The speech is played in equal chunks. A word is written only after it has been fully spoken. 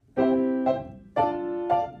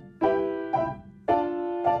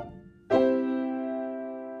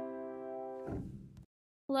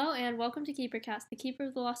welcome to KeeperCast, the Keeper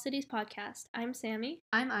of the Lost Cities podcast. I'm Sammy,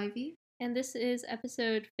 I'm Ivy. and this is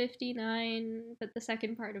episode 59, but the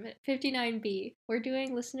second part of it, 59B. We're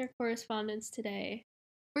doing listener correspondence today.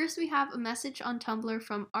 First, we have a message on Tumblr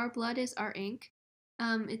from Our Blood is Our Ink.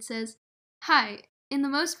 It says, "Hi, in the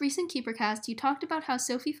most recent KeeperCast, you talked about how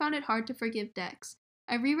Sophie found it hard to forgive Dex.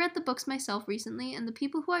 I reread the books myself recently, and the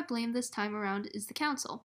people who I blame this time around is the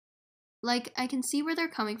Council. Like, I can see where they're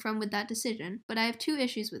coming from with that decision, but I have two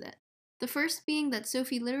issues with it. The first being that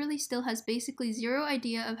Sophie literally still has basically zero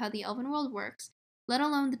idea of how the Elven world works, let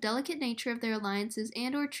alone the delicate nature of their alliances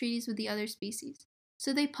and or treaties with the other species.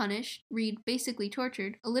 So they punished, basically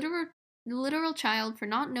tortured, a literal child for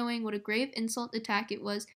not knowing what a grave insult attack it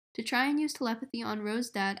was to try and use telepathy on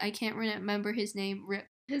Rose's dad. I can't remember his name, Rip.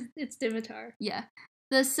 It's Dimitar. Yeah.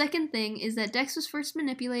 The second thing is that Dex was first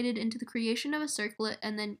manipulated into the creation of a circlet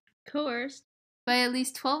and then coerced by at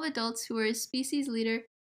least 12 adults who were his species leader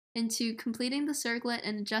into completing the circlet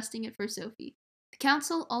and adjusting it for Sophie. The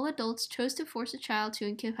Council, all adults, chose to force a child to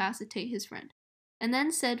incapacitate his friend, and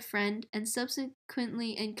then said friend, and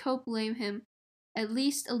subsequently and co-blame him at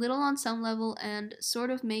least a little on some level and sort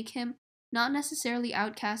of make him not necessarily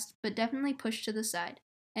outcast, but definitely pushed to the side.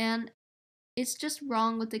 And it's just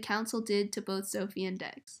wrong what the Council did to both Sophie and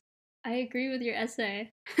Dex." I agree with your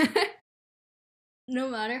essay. No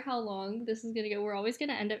matter how long this is gonna go, we're always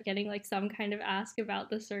gonna end up getting like some kind of ask about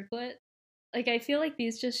the circlet. Like, I feel like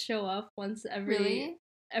these just show up once every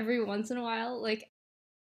once in a while. Like,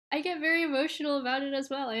 I get very emotional about it as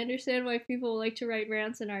well. I understand why people like to write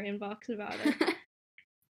rants in our inbox about it.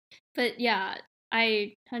 But yeah,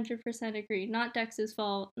 I 100% agree. Not Dex's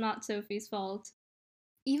fault, not Sophie's fault.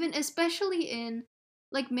 Even especially in,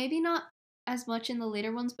 like, maybe not as much in the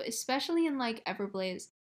later ones, but especially in, like, Everblaze.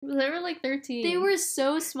 They were like 13. They were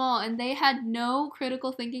so small, and they had no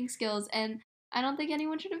critical thinking skills, and I don't think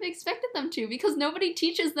anyone should have expected them to, because nobody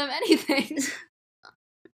teaches them anything.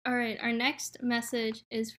 Alright, our next message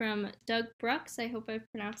is from Doug Brooks, I hope I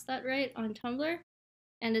pronounced that right, on Tumblr,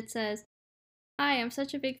 and it says, "Hi, I'm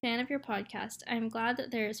such a big fan of your podcast. I'm glad that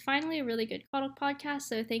there is finally a really good Kodok podcast,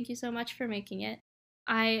 so thank you so much for making it.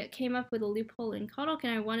 I came up with a loophole in Kodok,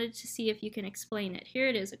 and I wanted to see if you can explain it. Here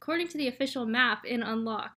it is. According to the official map in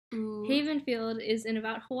Unlock, Havenfield is in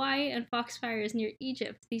about Hawaii, and Foxfire is near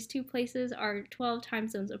Egypt. These two places are 12 time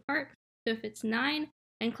zones apart, so if it's 9,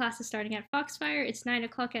 and class is starting at Foxfire, it's 9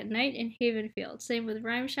 o'clock at night in Havenfield. Same with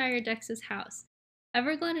Rhymeshire, Dex's house.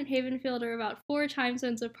 Everglen and Havenfield are about 4 time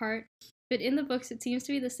zones apart, but in the books it seems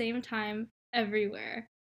to be the same time everywhere.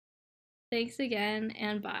 Thanks again,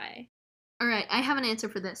 and bye." Alright, I have an answer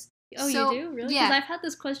for this. Oh, so, you do? Really? Yeah. Because I've had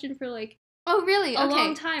this question for like Oh, really? a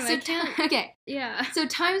long time. So I can't. Okay. Yeah. So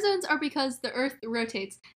time zones are because the Earth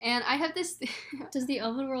rotates, and I have this. Does the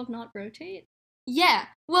Elven world not rotate? Yeah.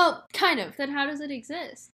 Well, kind of. Then how does it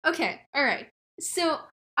exist? Okay. All right. So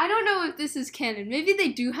I don't know if this is canon. Maybe they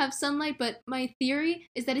do have sunlight, but my theory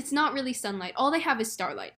is that it's not really sunlight. All they have is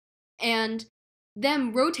starlight, and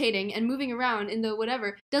them rotating and moving around in the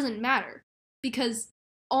whatever doesn't matter because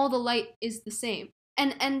all the light is the same.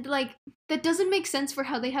 And like that doesn't make sense for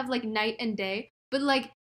how they have like night and day. But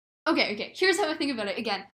like, okay, here's how I think about it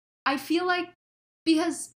again. I feel like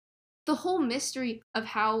because the whole mystery of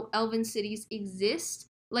how elven cities exist,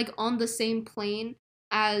 like on the same plane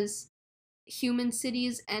as human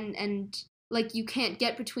cities, and like you can't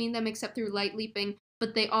get between them except through light leaping,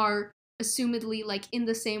 but they are assumedly like in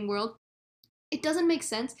the same world. It doesn't make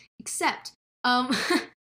sense, except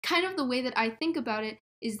kind of the way that I think about it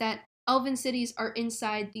is that elven cities are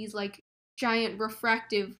inside these like giant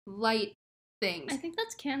refractive light things. I think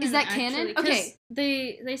that's canon. Is that canon? Okay.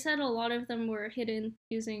 They said a lot of them were hidden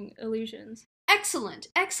using illusions. Excellent.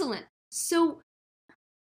 So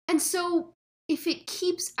if it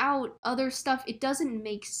keeps out other stuff, it doesn't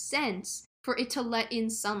make sense for it to let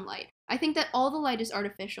in sunlight. I think that all the light is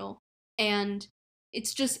artificial, and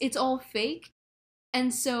it's all fake.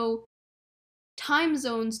 And so time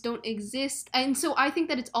zones don't exist. And so I think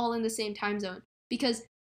that it's all in the same time zone, because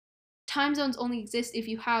time zones only exist if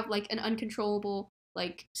you have like an uncontrollable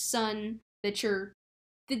like sun that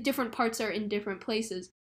the different parts are in different places.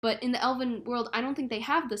 But in the elven world, I don't think they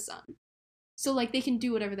have the sun. So like they can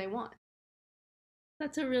do whatever they want.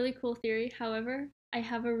 That's a really cool theory. However, I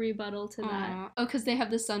have a rebuttal to that. Oh, because they have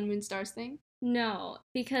the sun, moon, stars thing? No,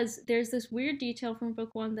 because there's this weird detail from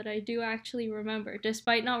book 1 that I do actually remember,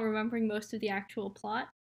 despite not remembering most of the actual plot.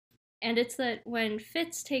 And it's that when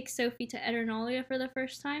Fitz takes Sophie to Eternalia for the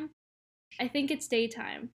first time, I think it's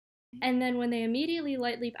daytime. And then when they immediately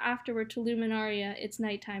light leap afterward to Luminaria, it's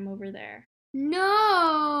nighttime over there.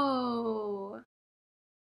 No!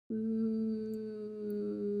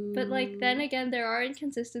 Ooh. But, like, then again, there are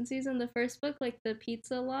inconsistencies in the first book, like the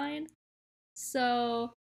pizza line.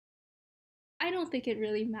 So, I don't think it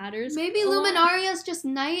really matters. Maybe Luminaria's just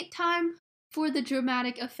nighttime for the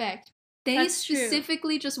dramatic effect. They That's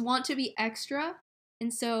specifically just want to be extra,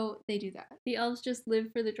 and so they do that. The elves just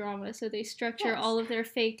live for the drama, so they structure Yes. all of their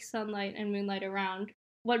fake sunlight and moonlight around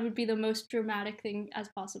what would be the most dramatic thing as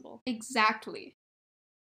possible. Exactly.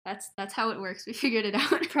 That's how it works. We figured it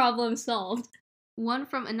out. Problem solved. One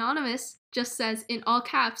from Anonymous just says in all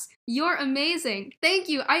caps, "You're amazing." Thank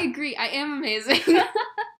you. I agree. I am amazing.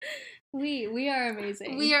 We are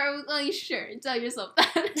amazing. We are. Well, sure. Tell yourself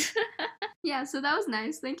that. Yeah. So that was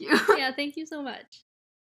nice. Thank you. Yeah. Thank you so much.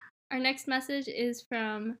 Our next message is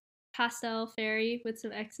from Pastel Fairy with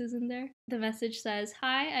some X's in there. The message says,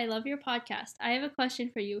 "Hi, I love your podcast. I have a question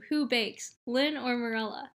for you. Who bakes, Lynn or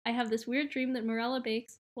Morella? I have this weird dream that Morella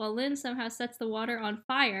bakes while Lynn somehow sets the water on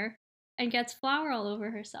fire and gets flour all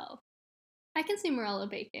over herself." I can see Morella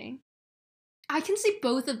baking. I can see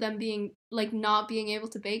both of them being, like, not being able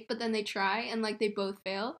to bake, but then they try and, like, they both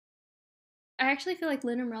fail. I actually feel like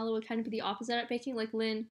Lynn and Morella would kind of be the opposite at baking. Like,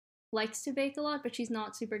 Lynn likes to bake a lot, but she's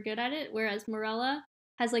not super good at it, whereas Morella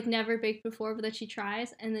has, like, never baked before, but then she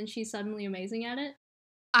tries, and then she's suddenly amazing at it.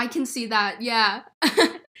 I can see that, yeah.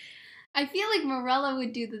 I feel like Morella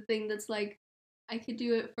would do the thing that's like, I could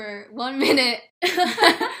do it for 1 minute,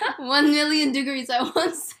 1 million degrees at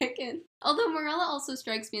 1 second. Although Morella also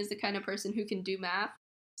strikes me as the kind of person who can do math,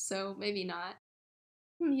 so maybe not.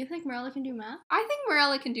 You think Morella can do math? I think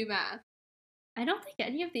Morella can do math. I don't think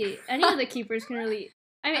any of the keepers can really.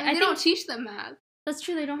 I mean, I they think don't teach them math. That's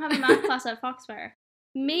true. They don't have a math class at Foxfire.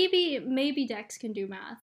 Maybe Dex can do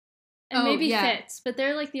math, and maybe Fitz, but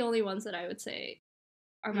they're like the only ones that I would say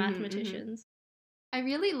are mathematicians. I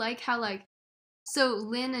really like how, like, so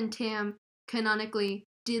Lynn and Tam canonically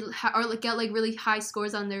get like really high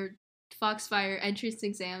scores on their Foxfire entrance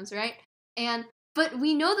exams, right? But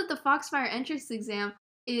we know that the Foxfire entrance exam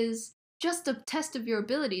is just a test of your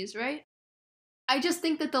abilities, right? I just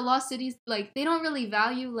think that the Lost Cities, like, they don't really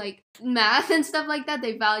value, like, math and stuff like that.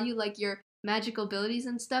 They value, like, your magical abilities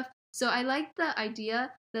and stuff. So I like the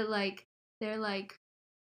idea that, like, they're, like,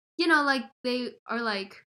 you know, like, they are,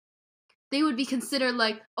 like, they would be considered,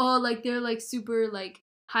 like, oh, like, they're, like, super, like,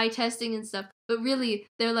 high testing and stuff. But really,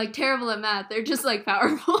 they're, like, terrible at math. They're just, like,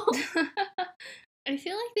 powerful. I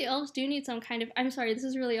feel like the elves do need some kind of... I'm sorry, this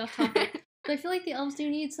is really off topic. But I feel like the elves do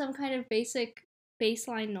need some kind of basic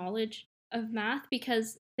baseline knowledge of math,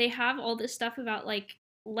 because they have all this stuff about, like,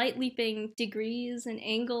 light leaping degrees and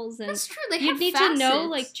angles, and that's true. They you have need facets. to know,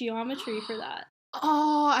 like, geometry for that.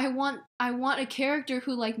 Oh, I want a character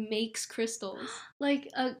who, like, makes crystals. Like,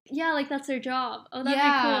 yeah, like, that's their job. Oh, that'd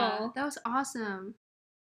be cool. That was awesome.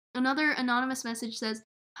 Another anonymous message says,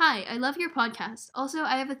 "Hi, I love your podcast. Also,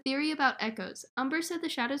 I have a theory about echoes. Umber said the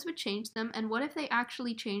shadows would change them, and what if they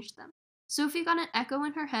actually changed them? Sophie got an echo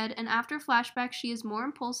in her head, and after flashbacks, she is more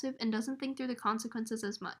impulsive and doesn't think through the consequences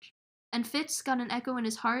as much. And Fitz got an echo in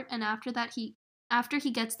his heart, and after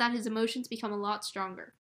he gets that, his emotions become a lot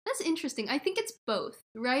stronger." That's interesting. I think it's both,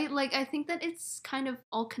 right? Like, I think that it's kind of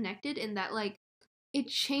all connected in that, like, it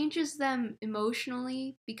changes them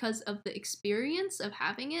emotionally because of the experience of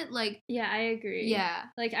having it. Like, yeah, I agree. Yeah.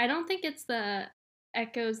 Like, I don't think it's the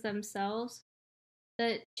echoes themselves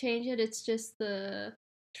that change it. It's just the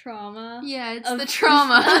trauma. Yeah, it's the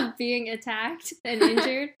trauma of being attacked and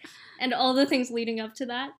injured, and all the things leading up to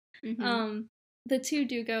that. Mm-hmm. The two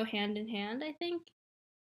do go hand in hand, I think.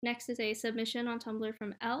 Next is a submission on Tumblr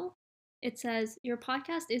from Elle. It says, "Your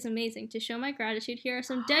podcast is amazing. To show my gratitude, here are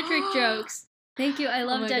some Dedrick jokes." Thank you. I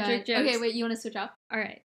love Dedrick jokes. Okay, wait, you want to switch off? All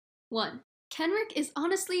right. 1. Kenrick is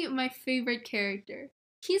honestly my favorite character.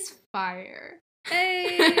 He's fire.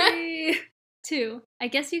 Hey! 2. I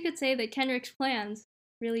guess you could say that Kenrick's plans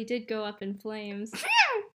really did go up in flames.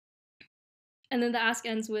 And then the ask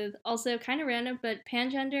ends with, "Also kind of random, but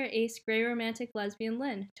pangender, ace, gray romantic, lesbian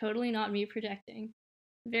Lynn. Totally not me projecting."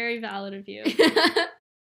 Very valid of you.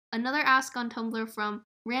 Another ask on Tumblr from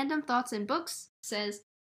Random Thoughts and Books says,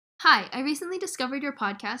 "Hi, I recently discovered your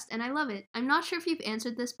podcast and I love it. I'm not sure if you've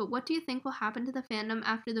answered this, but what do you think will happen to the fandom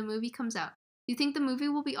after the movie comes out? Do you think the movie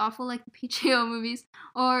will be awful like the PJO movies,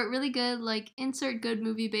 or really good like insert good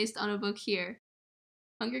movie based on a book here?"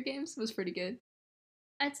 Hunger Games was pretty good.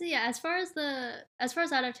 I'd say, yeah, as far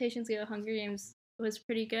as adaptations go, Hunger Games was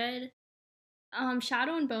pretty good.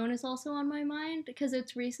 Shadow and Bone is also on my mind because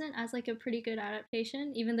it's recent as, like, a pretty good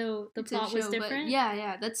adaptation, even though the plot was different.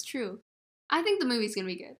 Yeah, that's true. I think the movie's gonna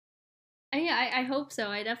be good. Yeah, I hope so.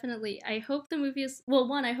 I hope the movie is, well,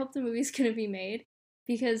 one, I hope the movie's gonna be made,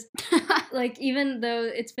 because, like, even though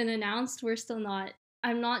it's been announced, we're still not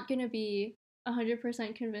I'm not gonna be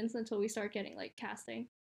 100% convinced until we start getting like casting.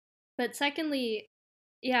 But secondly,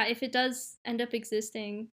 yeah, if it does end up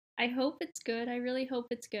existing, I hope it's good. I really hope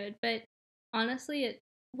it's good. But honestly, it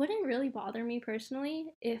wouldn't really bother me personally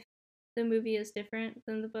if the movie is different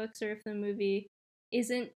than the books or if the movie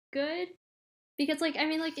isn't good. Because like I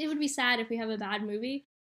mean like it would be sad if we have a bad movie,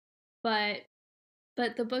 but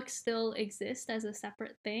the books still exist as a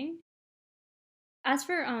separate thing. As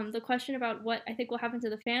for the question about what I think will happen to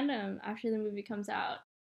the fandom after the movie comes out,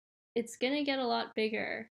 it's gonna get a lot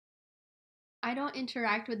bigger. I don't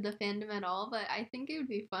interact with the fandom at all, but I think it would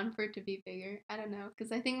be fun for it to be bigger. I don't know,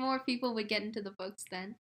 because I think more people would get into the books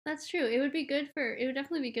then. That's true. It would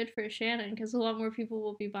definitely be good for Shannon because a lot more people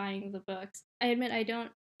will be buying the books. I admit I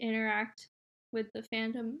don't interact with the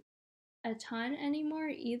fandom a ton anymore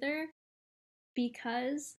either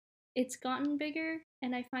because it's gotten bigger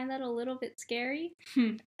and I find that a little bit scary.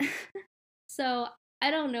 So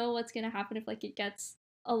I don't know what's gonna happen if like it gets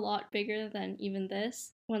a lot bigger than even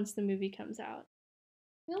this once the movie comes out.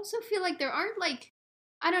 I also feel like there aren't like,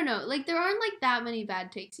 I don't know, like there aren't like that many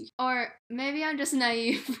bad takes. Or maybe I'm just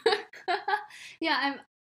naive. Yeah,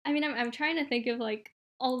 I'm trying to think of like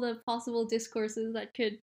all the possible discourses that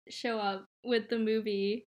could show up with the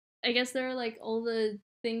movie. I guess there are like all the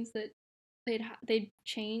things that they'd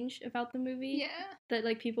change about the movie Yeah. that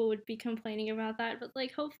like people would be complaining about that, but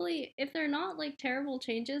like hopefully if they're not like terrible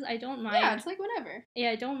changes, I don't mind. Yeah, it's like whatever. Yeah,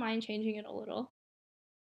 I don't mind changing it a little.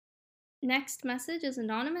 Next message is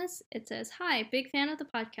anonymous. It says, "Hi, big fan of the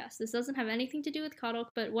podcast. This doesn't have anything to do with Kodok,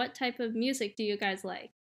 but what type of music do you guys like?"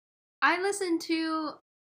 I listen to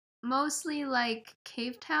mostly like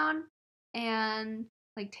Cave Town and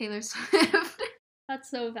like Taylor Swift. That's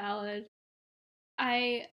so valid.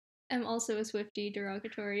 I am also a Swiftie,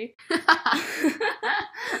 derogatory.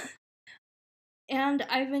 And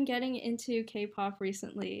I've been getting into K-pop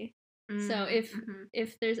recently. So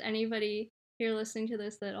if there's anybody here listening to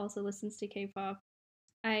this that also listens to K-pop,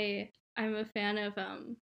 I'm a fan of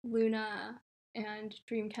Luna and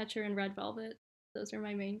Dreamcatcher and Red Velvet. Those are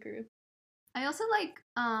my main group. I also like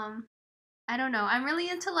I don't know. I'm really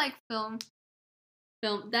into like film.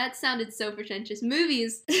 That sounded so pretentious.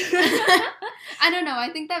 Movies. I don't know. I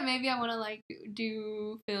think that maybe I want to like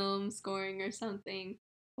do film scoring or something.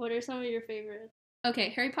 What are some of your favorites? Okay,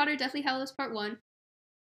 Harry Potter Deathly Hallows Part 1.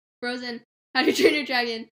 Frozen, How to Train Your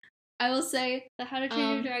Dragon. I will say the How to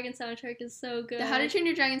Train Your Dragon soundtrack is so good. The How to Train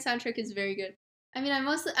Your Dragon soundtrack is very good. I mean, I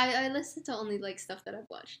listen to only like stuff that I've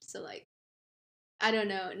watched, so like I don't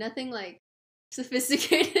know, nothing like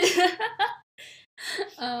sophisticated.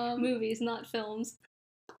 Movies, not films.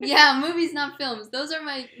 Yeah, movies, not films. Those are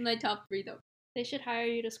my top 3 though. They should hire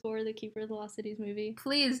you to score the Keeper of the Lost Cities movie.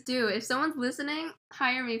 Please do. If someone's listening,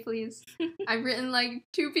 hire me, please. I've written like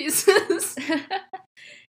 2 pieces.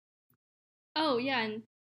 Oh, yeah, and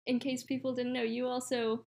in case people didn't know, you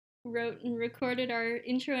also wrote and recorded our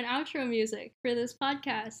intro and outro music for this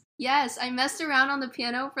podcast. Yes, I messed around on the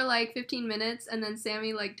piano for like 15 minutes and then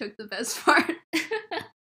Sammy like took the best part.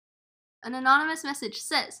 An anonymous message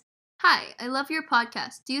says, "Hi, I love your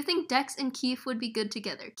podcast. Do you think Dex and Keith would be good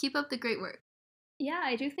together? Keep up the great work." Yeah,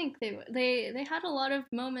 I do think they would. They had a lot of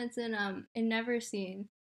moments in Neverseen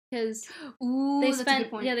because they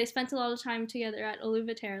spent a lot of time together at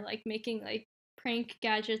Oluvatar, like making like prank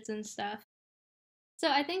gadgets and stuff.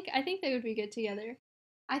 So I think they would be good together.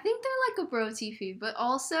 I think they're like a bro TV, but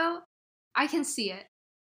also I can see it.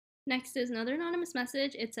 Next is another anonymous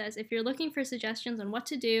message. It says, "If you're looking for suggestions on what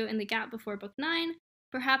to do in the gap before book 9,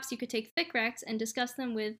 perhaps you could take fic recs and discuss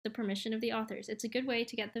them with the permission of the authors. It's a good way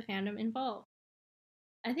to get the fandom involved."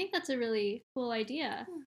 I think that's a really cool idea.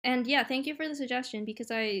 And yeah, thank you for the suggestion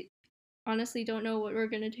because I honestly don't know what we're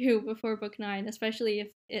going to do before book 9, especially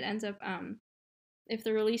if it ends up if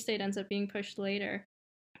the release date ends up being pushed later.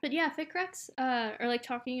 But yeah, fic recs or like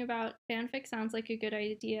talking about fanfic sounds like a good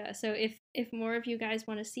idea. So if more of you guys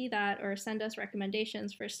want to see that or send us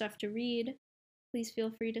recommendations for stuff to read, please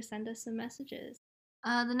feel free to send us some messages.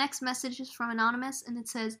 The next message is from Anonymous, and it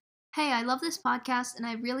says, "Hey, I love this podcast, and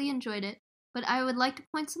I really enjoyed it, but I would like to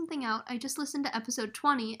point something out. I just listened to episode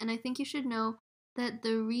 20, and I think you should know that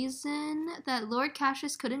the reason that Lord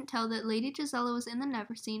Cassius couldn't tell that Lady Gisela was in the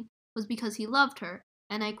Neverseen was because he loved her,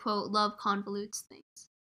 and I quote, love convolutes things."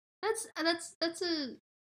 That's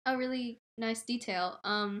a really nice detail.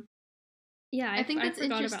 Yeah, I think that's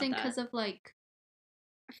interesting because of like,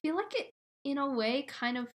 I feel like it in a way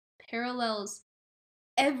kind of parallels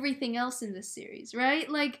everything else in this series, right?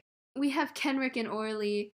 Like we have Kenrick and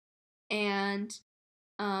Orly, and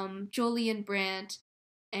Jolie and Brant,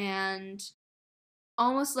 and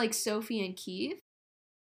almost like Sophie and Keith,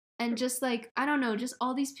 And just like, I don't know, just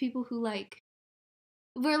all these people who like,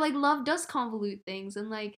 where like love does convolute things, and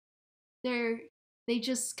like they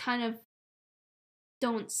just kind of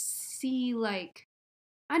don't see like,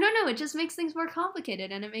 I don't know, it just makes things more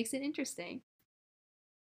complicated and it makes it interesting.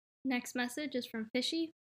 Next message is from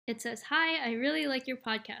Fishy. It says, "Hi, I really like your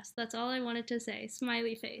podcast. That's all I wanted to say.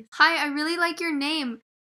 Smiley face." Hi, I really like your name.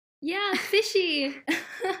 Yeah, Fishy.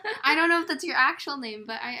 I don't know if that's your actual name,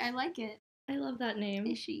 but I like it. I love that name.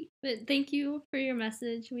 Fishy. But thank you for your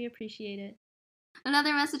message. We appreciate it.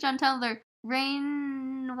 Another message on Tumblr.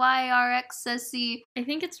 Rain YRX says, "See, I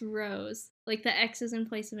think it's Rose. Like the X is in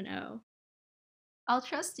place of an O. I'll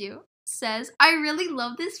trust you." Says, "I really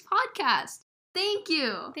love this podcast. Thank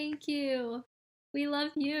you." Thank you. We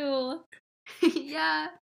love you. Yeah.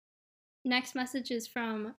 Next message is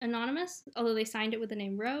from Anonymous, although they signed it with the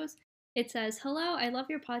name Rose. It says, "Hello, I love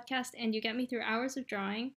your podcast and you get me through hours of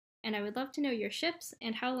drawing, and I would love to know your ships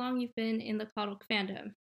and how long you've been in the Coddlek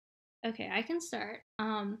fandom." Okay, I can start.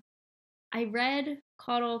 I read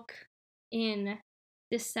Coddlek in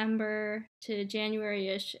December to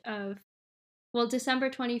January-ish of, well, December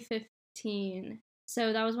 2015.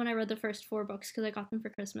 So that was when I read the first 4 books because I got them for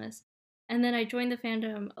Christmas. And then I joined the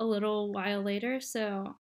fandom a little while later,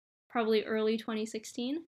 so probably early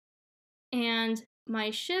 2016. And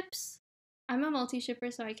my ships, I'm a multi-shipper,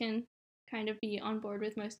 so I can kind of be on board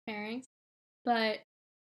with most pairings. But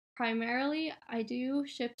primarily, I do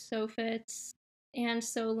ship Sophitz and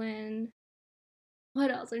Solin.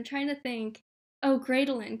 What else? I'm trying to think. Oh,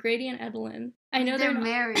 Grady and Edelyn. I know they're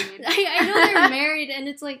married. I know they're married, and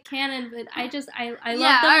it's like canon, but I love them a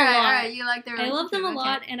lot. All right, you like their I love them a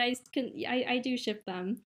relationship, lot, and I do ship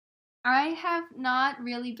them. I have not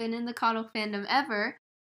really been in the Coddlek fandom ever.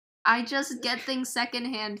 I just get things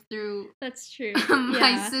secondhand through That's true.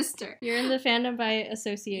 my sister. You're in the fandom by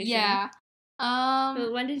association. Yeah.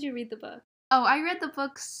 But when did you read the book? Oh, I read the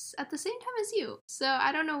books at the same time as you, so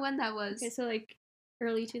I don't know when that was. Okay, so like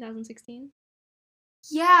early 2016?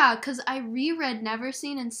 Yeah, because I reread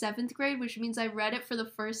Neverseen in 7th grade, which means I read it for the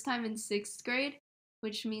first time in 6th grade,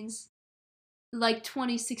 which means like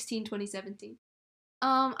 2016, 2017.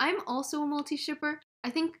 I'm also a multi-shipper. I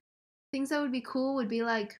think things that would be cool would be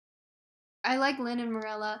like, I like Lynn and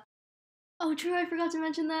Morella. Oh, true, I forgot to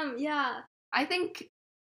mention them. Yeah. I think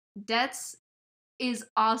Dets is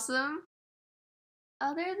awesome.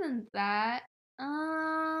 Other than that,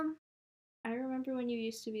 I remember when you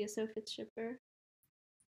used to be a Sophitz shipper.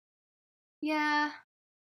 Yeah,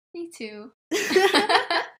 me too.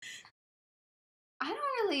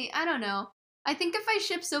 I don't know. I think if I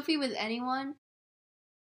ship Sophie with anyone,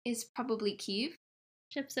 is probably Keeve.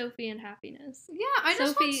 Ship Sophie and happiness. Yeah, I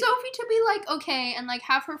just want Sophie to be like okay and like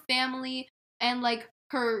have her family and like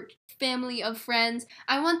her family of friends.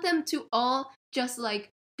 I want them to all just like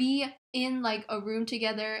be in like a room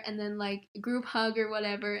together and then like group hug or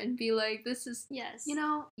whatever and be like, this is, yes, you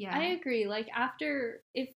know, yeah. I agree. Like after,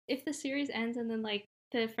 if the series ends and then like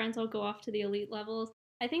the friends all go off to the elite levels,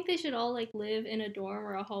 I think they should all like live in a dorm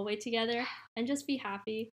or a hallway together and just be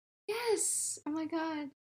happy. Yes. Oh my god.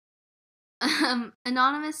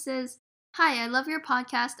 Anonymous says, "Hi, I love your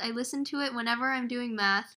podcast. I listen to it whenever I'm doing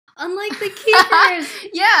math." Unlike the keepers!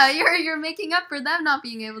 Yeah, you're making up for them not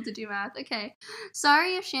being able to do math. Okay.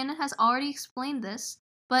 Sorry if Shannon has already explained this,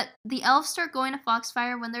 but the elves start going to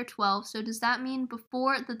Foxfire when they're 12, so does that mean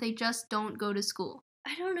before that they just don't go to school?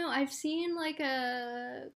 I don't know. I've seen like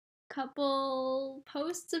a couple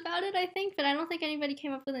posts about it, I think, but I don't think anybody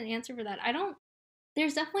came up with an answer for that.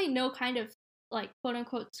 There's definitely no kind of like quote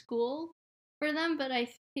unquote school for them, but I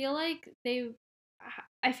feel like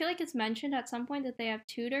it's mentioned at some point that they have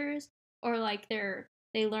tutors or like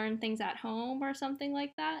they learn things at home or something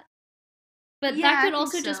like that. But yeah, that could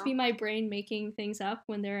also just be my brain making things up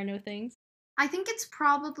when there are no things. I think it's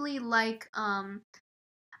probably like I'm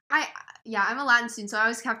a Latin student, so I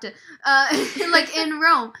always have to like in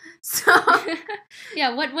Rome. So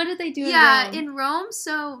yeah, what did they do in Rome? Yeah, in Rome,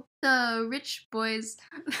 so the rich boys,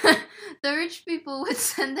 the rich people would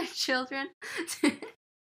send their children to...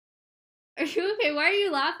 Are you okay? Why are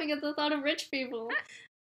you laughing at the thought of rich people?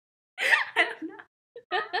 I don't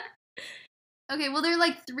know. Okay, well, there are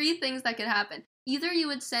like 3 things that could happen. Either you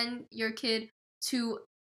would send your kid to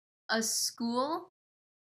a school,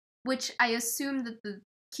 which I assume that the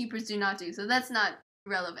keepers do not do, so that's not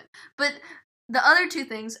relevant. But the other 2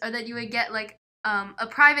 things are that you would get like a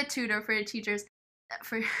private tutor for your teachers,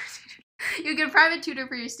 you get a private tutor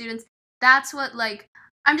for your students. That's what like,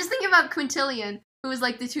 I'm just thinking about Quintilian, who was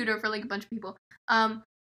like the tutor for like a bunch of people.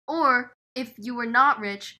 Or if you were not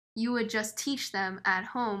rich, you would just teach them at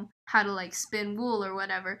home how to like spin wool or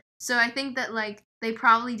whatever. So I think that like they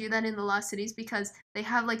probably do that in the Lost Cities because they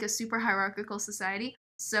have like a super hierarchical society.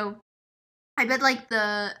 So I bet like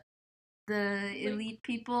the elite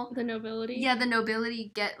people, The nobility. yeah, the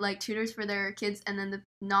nobility get like tutors for their kids, and then the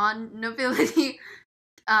non-nobility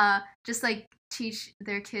just like teach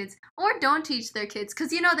their kids or don't teach their kids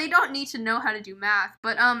because they don't need to know how to do math.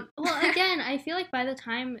 But well, again, I feel like by the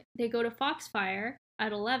time they go to Foxfire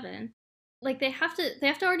at 11, like they have to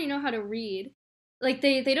already know how to read. Like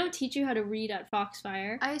they don't teach you how to read at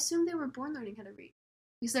Foxfire. I assume they were born learning how to read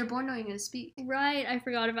because they're born knowing how to speak. Right, I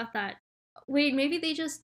forgot about that. Wait, maybe they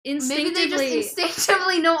just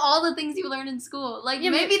instinctively know all the things you learn in school. Like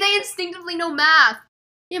maybe they instinctively know math.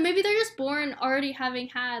 Yeah, maybe they're just born already having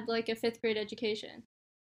had like a 5th grade education.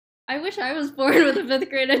 I wish I was born with a 5th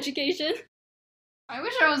grade education. I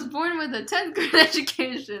wish I was born with a 10th grade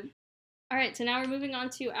education. Alright, so now we're moving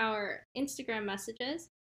on to our Instagram messages.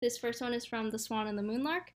 This first one is from The Swan and the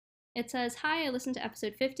Moonlark. It says, "Hi, I listened to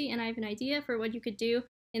episode 50 and I have an idea for what you could do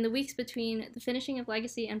in the weeks between the finishing of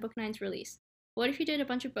Legacy and Book 9's release. What if you did a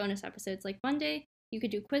bunch of bonus episodes? Like one day, you could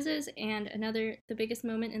do quizzes and another, the biggest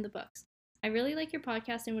moment in the books. I really like your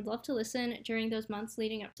podcast and would love to listen during those months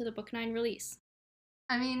leading up to the Book 9 release."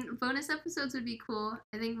 I mean, bonus episodes would be cool.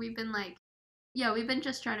 I think we've been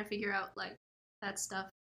just trying to figure out like that stuff.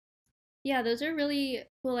 Yeah, those are really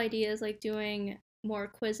cool ideas, like doing more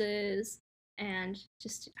quizzes and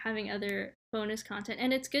just having other bonus content.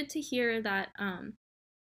 And it's good to hear that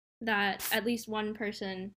that at least one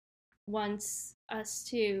person wants us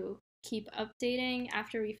to keep updating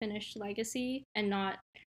after we finish Legacy, and not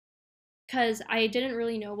because I didn't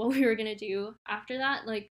really know what we were going to do after that.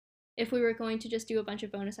 Like, if we were going to just do a bunch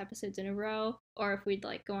of bonus episodes in a row, or if we'd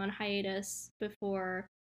like go on hiatus before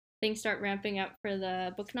things start ramping up for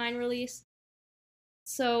the Book 9 release.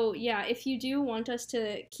 So yeah, if you do want us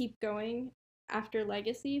to keep going after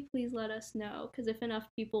Legacy, please let us know, because if enough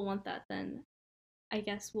people want that, then I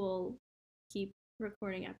guess we'll keep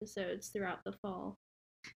recording episodes throughout the fall.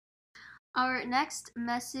 Our next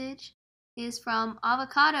message is from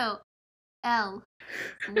Avocado L.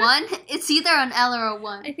 1? It's either an L or a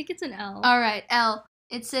 1. I think it's an L. Alright, L.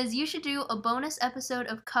 It says you should do a bonus episode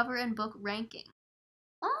of cover and book ranking.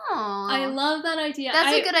 Oh. I love that idea.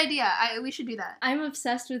 That's a good idea. We should do that. I'm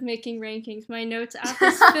obsessed with making rankings. My notes app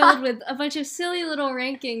is filled with a bunch of silly little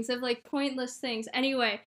rankings of like pointless things.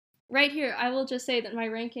 Anyway, right here, I will just say that my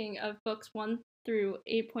ranking of books 1 through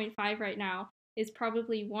 8.5 right now is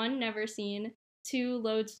probably 1, Never Seen, 2,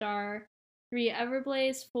 Lodestar, 3,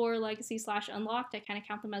 Everblaze, 4, Legacy / Unlocked. I kind of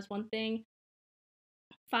count them as one thing.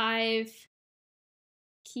 5,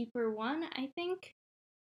 Keeper 1, I think.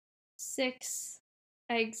 6,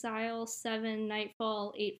 Exile, 7,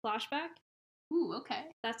 Nightfall, 8, Flashback. Ooh, okay.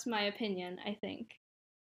 That's my opinion, I think.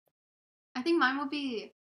 I think mine will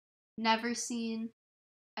be Never Seen,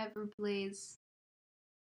 Everblaze.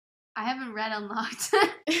 I haven't read Unlocked.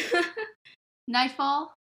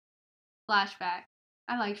 Nightfall, Flashback.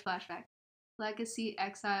 I liked Flashback. Legacy,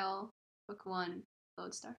 Exile, Book 1,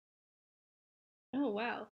 Lodestar. Oh,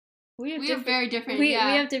 wow. We have very different, we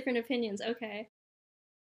have different opinions, okay.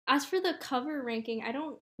 As for the cover ranking, I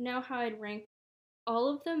don't know how I'd rank all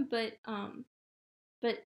of them, but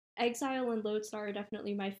Exile and Lodestar are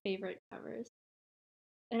definitely my favorite covers.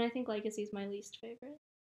 And I think Legacy is my least favorite.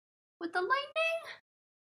 With the lightning?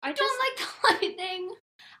 I don't like the lightning.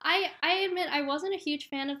 I admit I wasn't a huge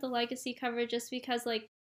fan of the Legacy cover just because like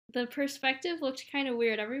the perspective looked kind of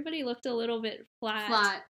weird. Everybody looked a little bit flat.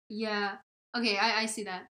 Flat, yeah. Okay, I see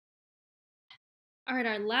that. Alright,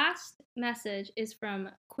 our last message is from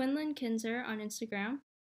Quinlan Kinzer on Instagram.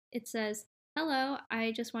 It says, "Hello,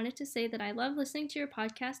 I just wanted to say that I love listening to your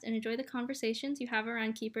podcast and enjoy the conversations you have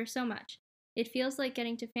around Keeper so much. It feels like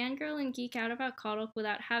getting to fangirl and geek out about Coddle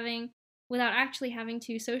without actually having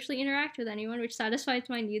to socially interact with anyone, which satisfies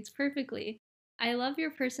my needs perfectly. I love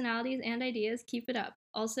your personalities and ideas. Keep it up.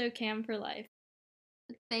 Also, Cam for life."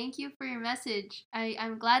 Thank you for your message.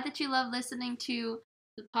 I'm glad that you love listening to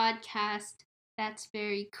the podcast. That's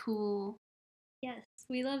very cool. Yes,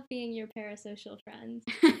 we love being your parasocial friends.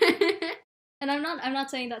 And I'm not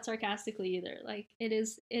saying that sarcastically either. Like it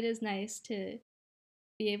is nice to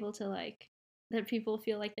be able to like that people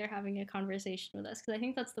feel like they're having a conversation with us, because I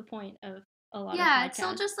think that's the point of a lot of podcasts. Yeah, it's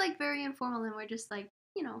all just like very informal, and we're just like,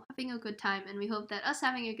 having a good time, and we hope that us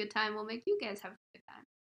having a good time will make you guys have a good time.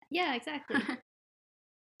 Yeah, exactly.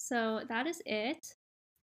 So that is it.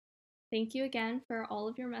 Thank you again for all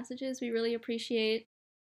of your messages. We really appreciate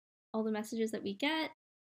all the messages that we get.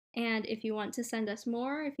 And if you want to send us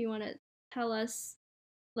more, if you want to tell us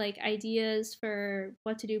like ideas for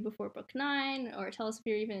what to do before Book 9, or tell us if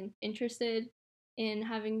you're even interested in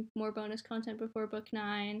having more bonus content before book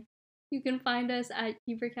 9. You can find us at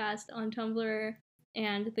KeeperCast on Tumblr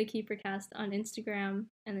and the KeeperCast on Instagram,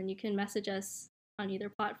 and then you can message us on either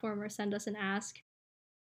platform or send us an ask.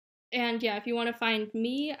 And yeah, if you want to find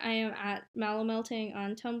me, I am at Malamelting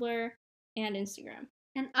on Tumblr and Instagram.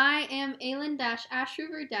 And I am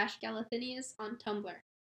Aelin-Ashriver-Galathinius on Tumblr.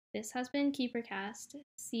 This has been KeeperCast.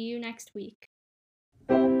 See you next week.